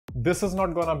This is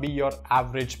not gonna be your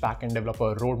average backend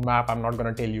developer roadmap. I'm not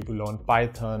gonna tell you to learn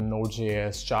Python,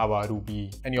 Node.js, Java, Ruby,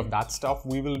 any of that stuff.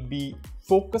 We will be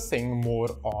focusing more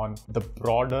on the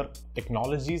broader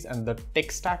technologies and the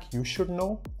tech stack you should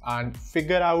know, and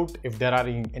figure out if there are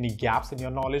any gaps in your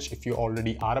knowledge if you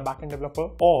already are a backend developer,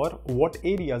 or what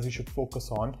areas you should focus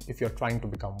on if you're trying to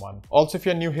become one. Also, if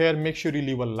you're new here, make sure you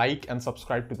leave a like and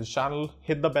subscribe to the channel.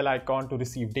 Hit the bell icon to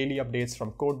receive daily updates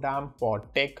from codedamn for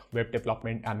tech, web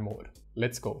development, and more.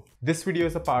 Let's go. This video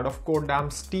is a part of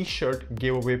codedamm's t-shirt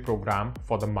giveaway program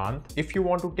for the month. If you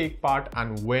want to take part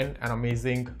and win an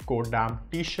amazing codedammn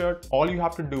t-shirt, all you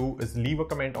have to do is leave a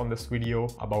comment on this video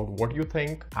about what you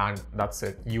think, and that's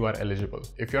it. You are eligible.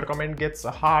 If your comment gets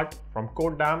a heart from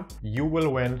codedammn, you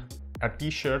will win a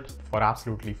t-shirt for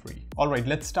absolutely free. All right,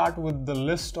 let's start with the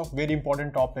list of very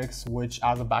important topics which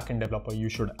as a backend developer you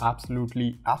should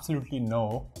absolutely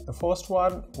know. The first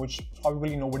one, which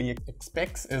probably nobody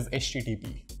expects, is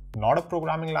HTTP. Not a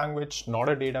programming language, not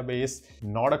a database,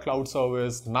 not a cloud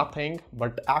service, nothing,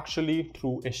 but actually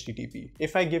through HTTP.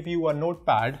 If I give you a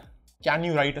notepad, can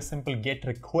you write a simple GET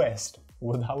request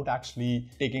without actually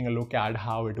taking a look at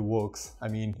how it works, I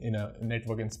mean, in a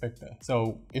network inspector?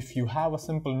 So if you have a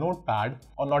simple notepad,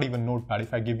 or not even notepad,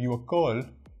 if I give you a curl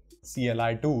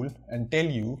CLI tool and tell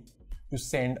you to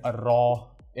send a raw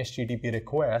HTTP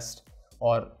request,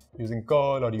 or using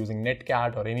curl or using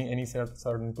netcat or any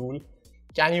certain tool,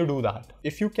 can you do that?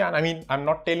 If you can, I mean, I'm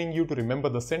not telling you to remember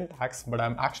the syntax, but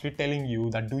I'm actually telling you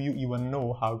that do you even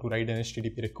know how to write an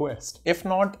HTTP request? If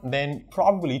not, then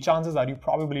probably chances are you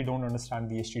probably don't understand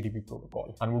the HTTP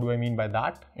protocol. And what do I mean by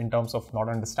that? In terms of not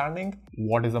understanding,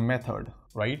 what is a method,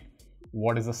 right?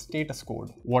 What is a status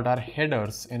code? What are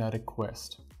headers in a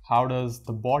request? How does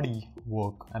the body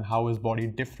work, and how is body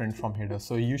different from header?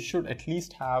 So you should at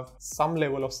least have some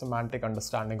level of semantic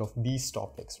understanding of these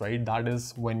topics, right? That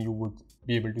is when you would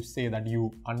be able to say that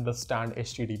you understand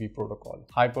HTTP protocol.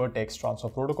 Hypertext Transfer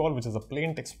Protocol, which is a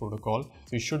plain text protocol.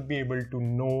 So you should be able to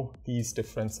know these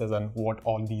differences and what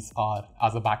all these are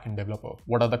as a backend developer.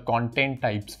 What are the content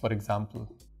types, for example?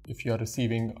 If you're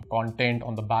receiving content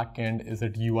on the backend, is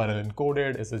it URL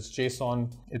encoded? Is it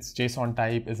JSON? It's JSON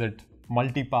type? Is it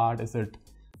multi-part? Is it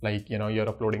like, you know, you're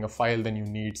uploading a file, then you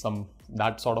need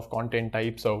that sort of content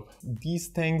type? So these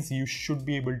things you should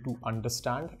be able to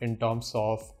understand in terms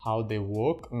of how they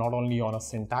work, not only on a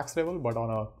syntax level, but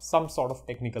on some sort of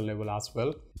technical level as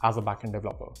well as a backend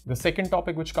developer. The second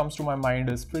topic which comes to my mind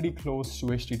is pretty close to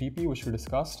HTTP, which we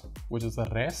discussed, which is the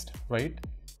REST, right?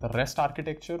 The REST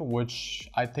architecture, which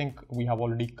I think we have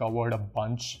already covered a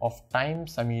bunch of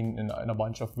times. I mean, in a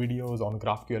bunch of videos on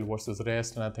GraphQL versus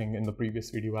REST, and I think in the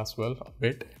previous video as well a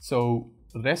bit. So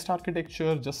REST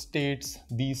architecture just states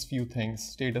these few things,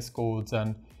 status codes,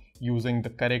 and using the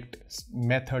correct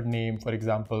method name, for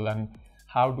example, and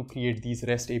how to create these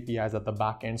REST APIs at the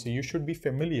back end. So you should be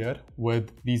familiar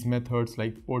with these methods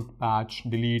like put, patch,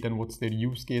 delete, and what's their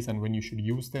use case and when you should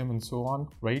use them and so on,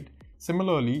 right?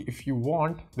 Similarly, if you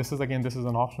want, this is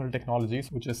an optional technology,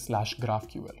 which is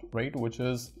 /GraphQL, right? Which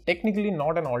is technically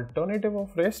not an alternative of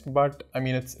REST, but I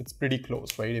mean, it's pretty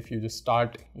close, right? If you just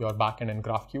start your backend in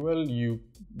GraphQL, you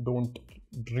don't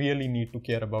really need to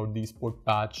care about these put,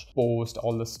 patch, post,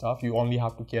 all this stuff. You only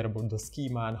have to care about the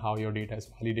schema and how your data is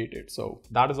validated. So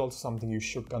that is also something you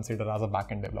should consider as a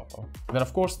backend developer. And then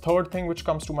of course, third thing which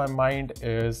comes to my mind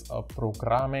is a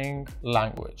programming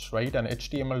language, right? And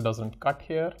HTML doesn't cut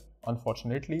here.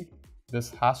 Unfortunately,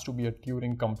 this has to be a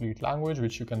Turing complete language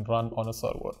which you can run on a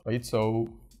server, right? So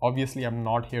obviously I'm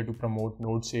not here to promote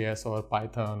Node.js or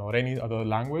Python or any other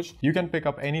language. You can pick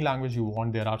up any language you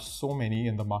want. There are so many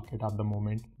in the market at the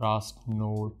moment. Rust,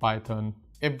 Node, Python,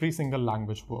 every single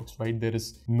language works, right? There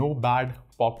is no bad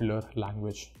popular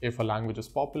language. If a language is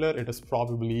popular, it is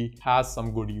probably has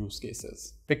some good use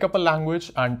cases. Pick up a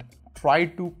language and try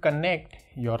to connect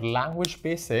your language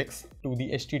basics to the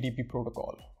HTTP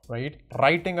protocol, right?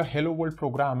 Writing a hello world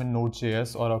program in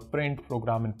Node.js or a print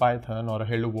program in Python or a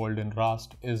hello world in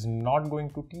Rust is not going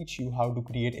to teach you how to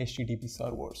create HTTP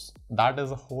servers. That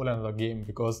is a whole another game,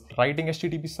 because writing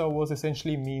HTTP servers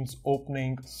essentially means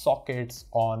opening sockets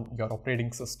on your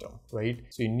operating system, right?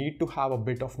 So you need to have a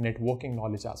bit of networking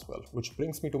knowledge as well, which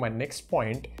brings me to my next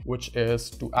point, which is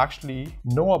to actually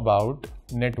know about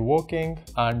networking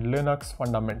and Linux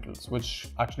fundamentals, which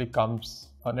actually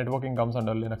networking comes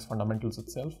under Linux fundamentals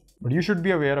itself. But you should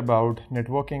be aware about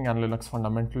networking and Linux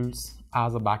fundamentals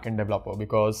as a backend developer,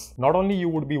 because not only you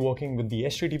would be working with the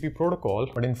HTTP protocol,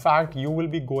 but in fact, you will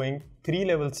be going 3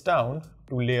 levels down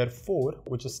to layer 4,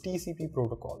 which is TCP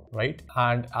protocol, right?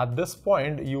 And at this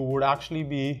point, you would actually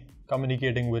be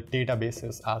communicating with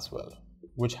databases as well,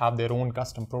 which have their own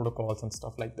custom protocols and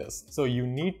stuff like this. So you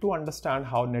need to understand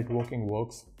how networking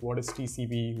works. What is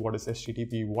TCP? What is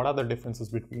HTTP? What are the differences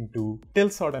between two till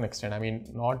certain extent? I mean,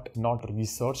 not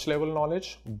research level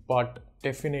knowledge, but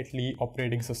definitely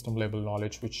operating system level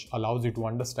knowledge, which allows you to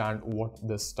understand what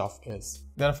this stuff is.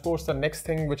 Then of course, the next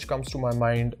thing which comes to my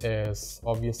mind is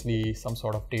obviously some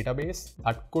sort of database.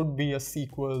 That could be a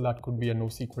SQL, that could be a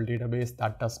NoSQL database.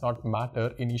 That does not matter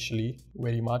initially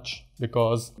very much,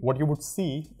 because what you would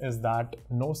see is that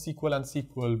NoSQL and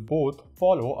SQL both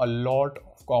follow a lot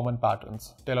of common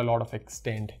patterns till a lot of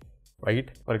extent.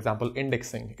 Right? For example,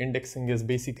 indexing. Indexing is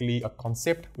basically a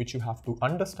concept which you have to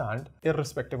understand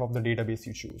irrespective of the database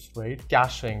you choose, right?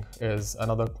 Caching is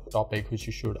another topic which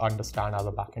you should understand as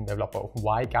a backend developer.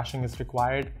 Why caching is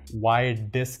required, why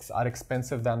disks are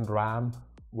expensive than RAM,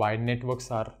 why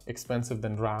networks are expensive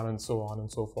than RAM, and so on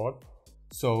and so forth.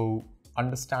 So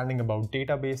understanding about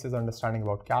databases, understanding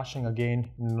about caching,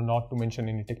 again, not to mention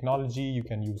any technology. You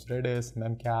can use Redis,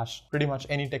 Memcache, pretty much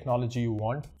any technology you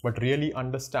want, but really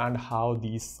understand how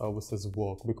these services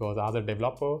work, because as a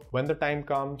developer, when the time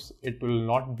comes, it will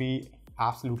not be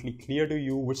absolutely clear to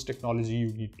you which technology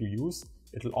you need to use.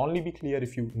 It will only be clear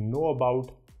if you know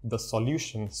about the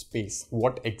solution space,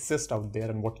 what exists out there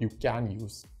and what you can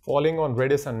use. Falling on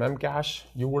Redis and Memcache,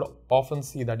 you would often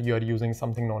see that you are using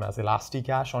something known as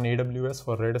Elasticache on AWS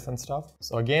for Redis and stuff.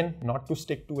 So again, not to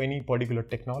stick to any particular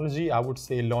technology, I would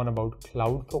say learn about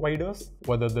cloud providers,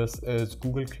 whether this is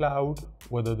Google Cloud,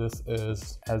 whether this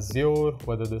is Azure,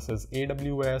 whether this is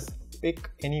AWS. Pick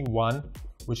any one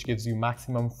which gives you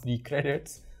maximum free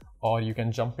credits, or you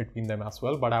can jump between them as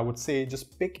well. But I would say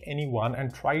just pick any one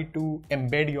and try to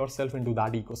embed yourself into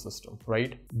that ecosystem,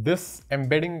 right? This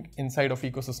embedding inside of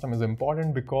ecosystem is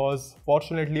important because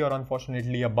fortunately or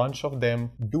unfortunately, a bunch of them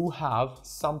do have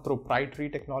some proprietary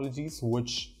technologies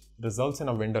which results in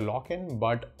a vendor lock-in,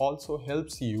 but also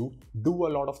helps you do a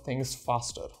lot of things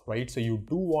faster, right? So you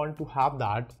do want to have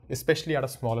that, especially at a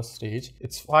smaller stage.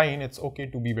 It's fine, it's okay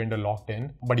to be vendor locked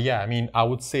in. But yeah, I mean, I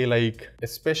would say like,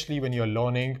 especially when you're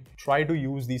learning, try to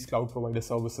use these cloud provider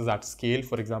services at scale.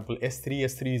 For example, I would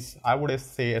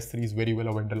say S3 is very well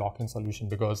a vendor lock-in solution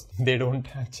because they don't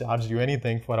charge you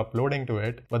anything for uploading to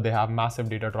it, but they have massive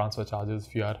data transfer charges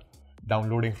if you are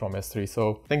downloading from S3.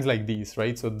 So things like these,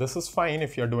 right? So this is fine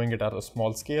if you're doing it at a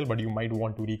small scale, but you might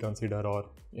want to reconsider, or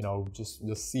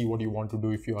just see what you want to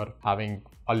do if you are having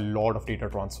a lot of data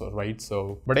transfer, right?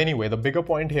 So, but anyway, the bigger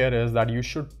point here is that you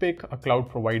should pick a cloud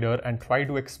provider and try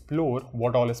to explore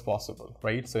what all is possible,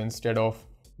 right? So instead of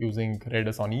using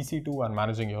Redis on EC2 and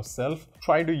managing yourself,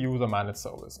 try to use a managed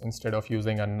service. Instead of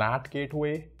using a NAT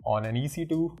gateway on an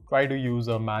EC2, try to use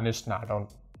a managed NAT on,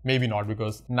 maybe not,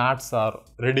 because NATs are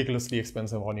ridiculously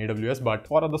expensive on AWS, but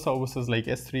for other services like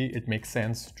S3, it makes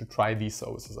sense to try these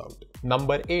services out.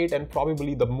 Number 8, and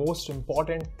probably the most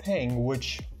important thing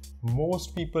which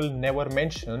most people never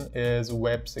mention, is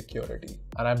web security.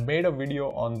 And I made a video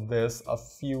on this a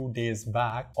few days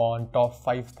back on top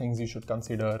 5 things you should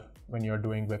consider when you're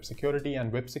doing web security.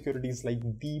 And web security is like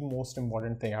the most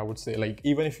important thing, I would say. Like,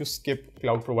 even if you skip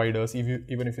cloud providers,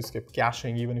 even if you skip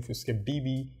caching, even if you skip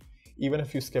DB, even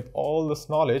if you skip all this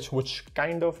knowledge, which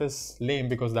kind of is lame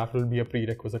because that will be a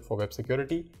prerequisite for web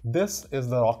security, this is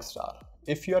the rock star.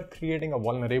 If you're creating a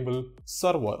vulnerable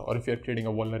server or if you're creating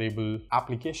a vulnerable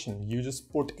application, you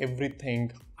just put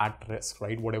everything at risk,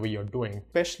 right? Whatever you're doing,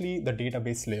 especially the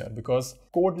database layer, because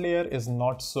code layer is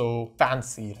not so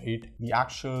fancy, right? The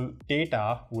actual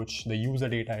data, which the user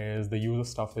data is, the user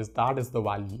stuff is, that is the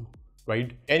value,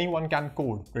 right? Anyone can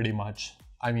code pretty much.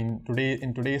 I mean,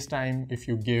 in today's time, if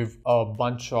you give a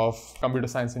bunch of computer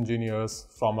science engineers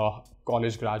from a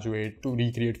college graduate to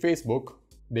recreate Facebook,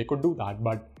 they could do that.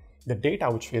 But the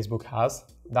data which Facebook has,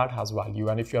 that has value.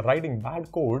 And if you're writing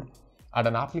bad code at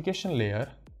an application layer,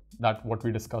 that what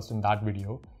we discussed in that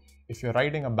video, if you're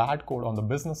writing a bad code on the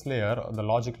business layer or the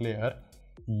logic layer,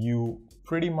 you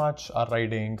pretty much are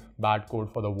writing bad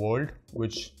code for the world,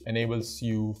 which enables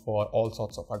you for all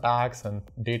sorts of attacks and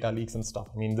data leaks and stuff.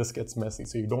 I mean, this gets messy.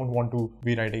 So you don't want to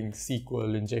be writing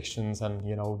SQL injections and,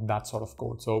 that sort of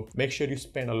code. So make sure you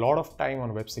spend a lot of time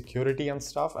on web security and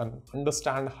stuff and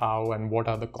understand how and what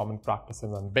are the common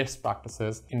practices and best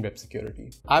practices in web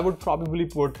security. I would probably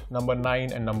put number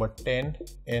 9 and number 10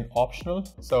 in optional.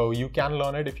 So you can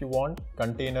learn it if you want.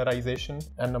 Containerization.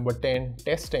 And number 10,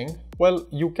 testing. Well,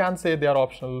 you can say they are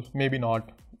optional, maybe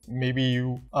not. Maybe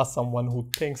you are someone who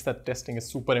thinks that testing is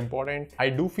super important. I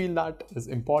do feel that is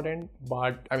important,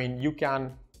 but I mean, you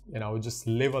can, just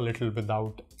live a little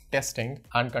without testing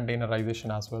and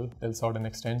containerization as well till a certain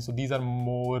extent. So these are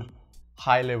more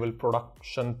high-level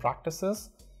production practices.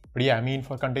 But yeah, I mean,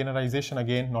 for containerization,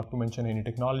 again, not to mention any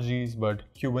technologies, but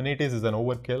Kubernetes is an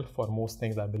overkill for most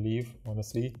things, I believe,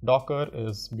 honestly. Docker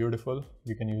is beautiful.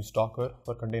 You can use Docker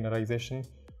for containerization.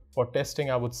 For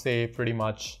testing, I would say pretty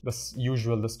much the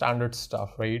usual, the standard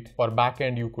stuff, right? For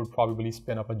backend, you could probably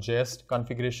spin up a jest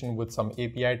configuration with some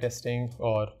API testing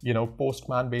or,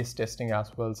 Postman-based testing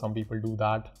as well. Some people do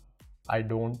that. I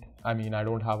don't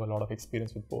have a lot of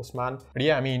experience with Postman. But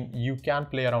yeah, I mean, you can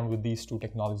play around with these two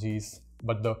technologies,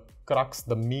 but the crux,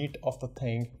 the meat of the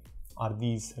thing are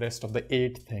these rest of the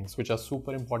 8 things, which are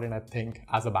super important, I think,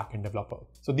 as a backend developer.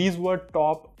 So these were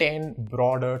top 10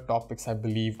 broader topics I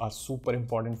believe are super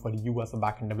important for you as a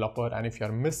backend developer. And if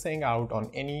you're missing out on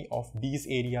any of these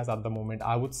areas at the moment,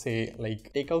 I would say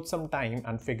take out some time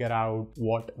and figure out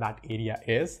what that area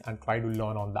is and try to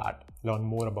learn on that. Learn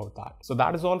more about that. So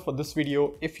that is all for this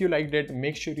video. If you liked it,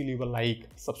 make sure you leave a like,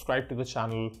 subscribe to the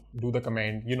channel, do the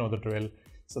comment, you know the drill.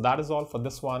 So that is all for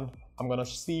this one. I'm gonna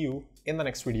see you in the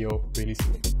next video really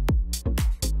soon.